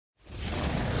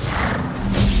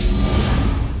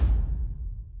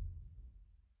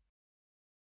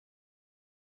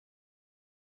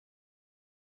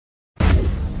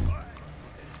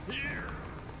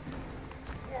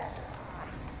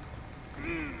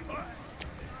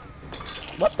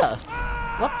What the?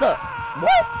 What the?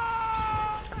 What?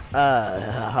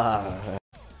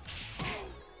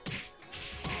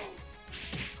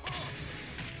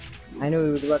 I knew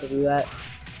he was about to do that.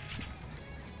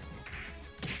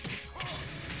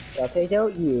 I'll take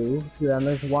out you, so then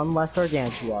there's one less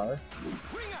Gargantuar.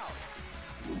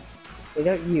 Take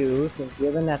out you, since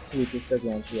you're the next weakest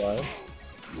Gargantuar.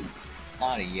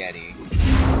 Not a Yeti.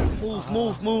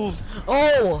 Move, move!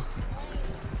 Oh!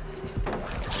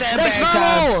 Sandbag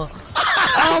time!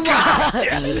 Oh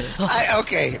my!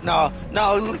 Okay, no,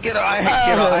 get up. I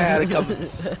had it coming.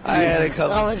 I had it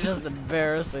coming. That was just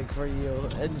embarrassing for you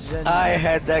in general. I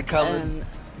had that coming.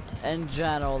 In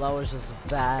general, that was just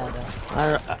bad.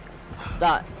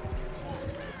 That.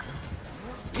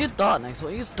 You thought next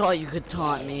one. You thought you could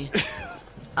taunt me.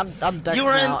 I'm decked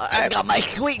now. I got my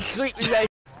sweet red.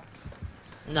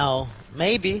 No,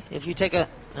 maybe if you take a.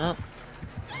 No.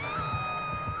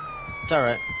 It's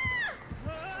alright.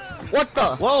 What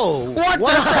the? Whoa! What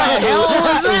the hell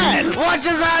was that? What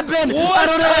just happened? What I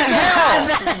don't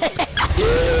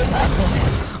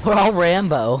the know. We're all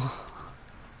Rambo.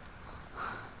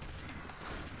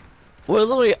 We're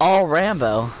literally all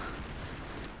Rambo.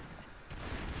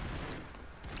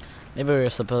 Maybe we're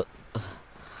supposed.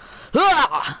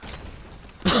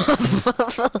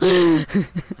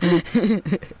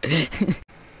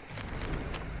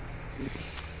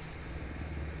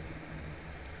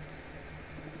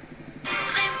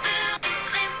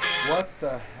 What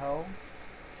the hell?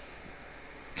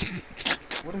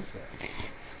 What is that?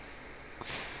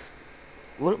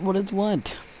 What is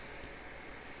what?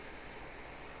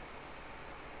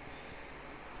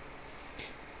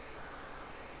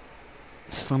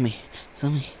 Slummy.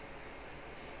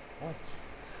 What?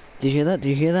 Do you hear that? Do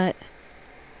you hear that?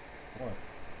 What?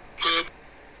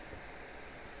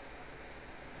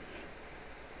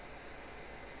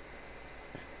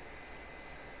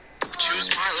 Choose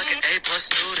smart like an A+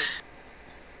 student.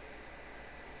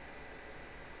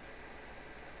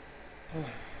 I'm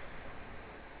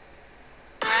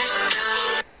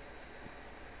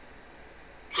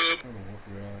gonna whoop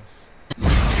your ass.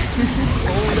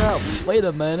 Hold up. Wait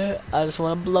a minute. I just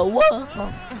want to blow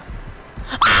up.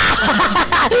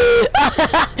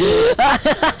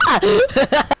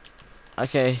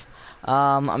 Okay.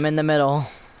 I'm in the middle.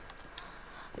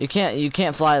 You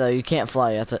can't fly though. You can't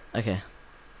fly. That's it. Okay.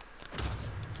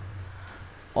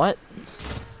 What?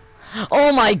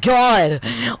 Oh my god!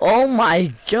 Oh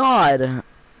my god!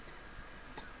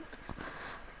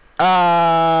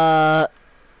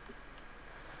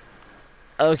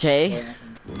 Okay.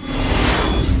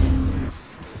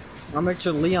 I'll make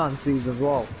sure Leon sees as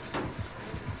well.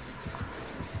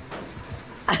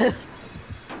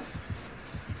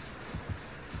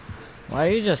 Why are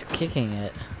you just kicking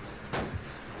it?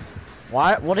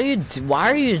 Why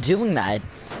are you doing that?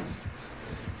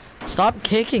 Stop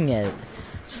kicking it.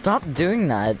 Stop doing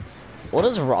that. What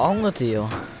is wrong with you?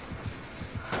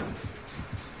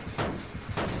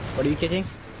 What are you kicking?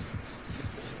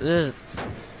 Just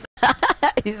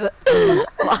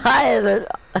why is it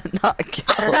not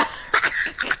kill?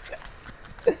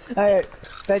 Alright,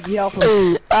 Veggie, help him.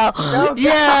 Oh,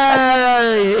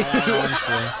 yeah!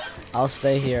 I'll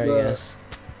stay here, I guess.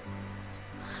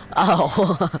 Oh.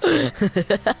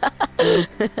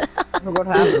 What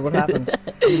happened? What happened?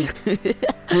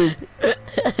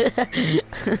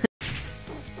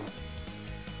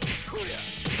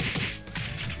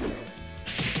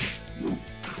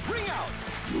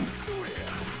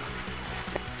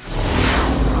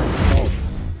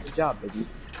 Good job, baby.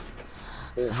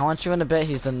 How much you in a bit?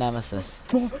 He's the nemesis.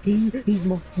 He's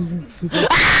more.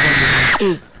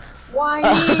 Why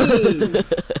me?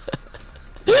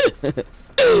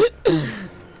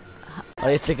 What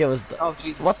do you think it was? Oh,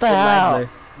 Jesus. What the hell?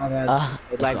 My bad.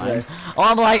 It's fine. Oh,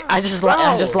 I'm like, I just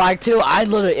lagged too.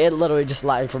 It literally just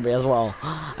lagged for me as well.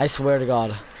 I swear to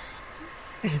God.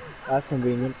 That's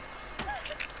convenient.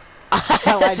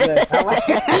 I like that. I like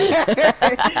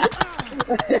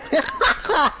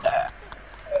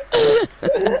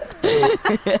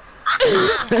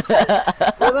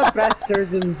We're the best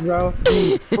surgeons, bro.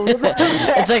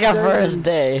 It's like a first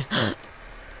day.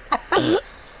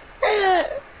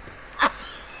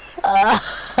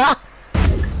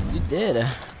 You did.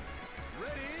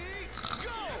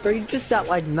 Bro, you just got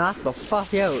like knocked the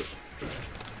fuck out.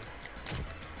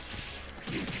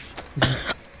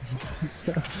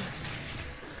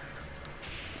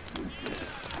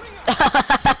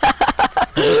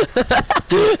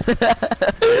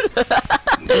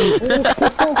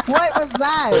 What was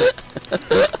that?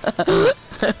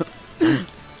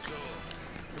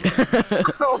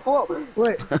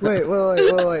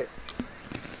 Wait.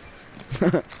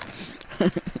 And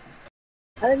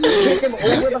then you kick him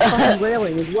over the fucking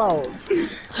railing as well.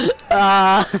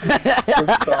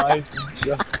 Surprise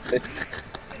justice.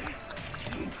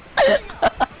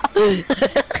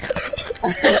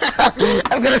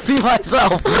 I'm gonna pee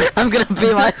myself. I'm gonna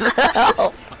pee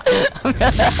myself.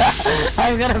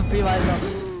 I'm gonna pee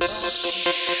myself.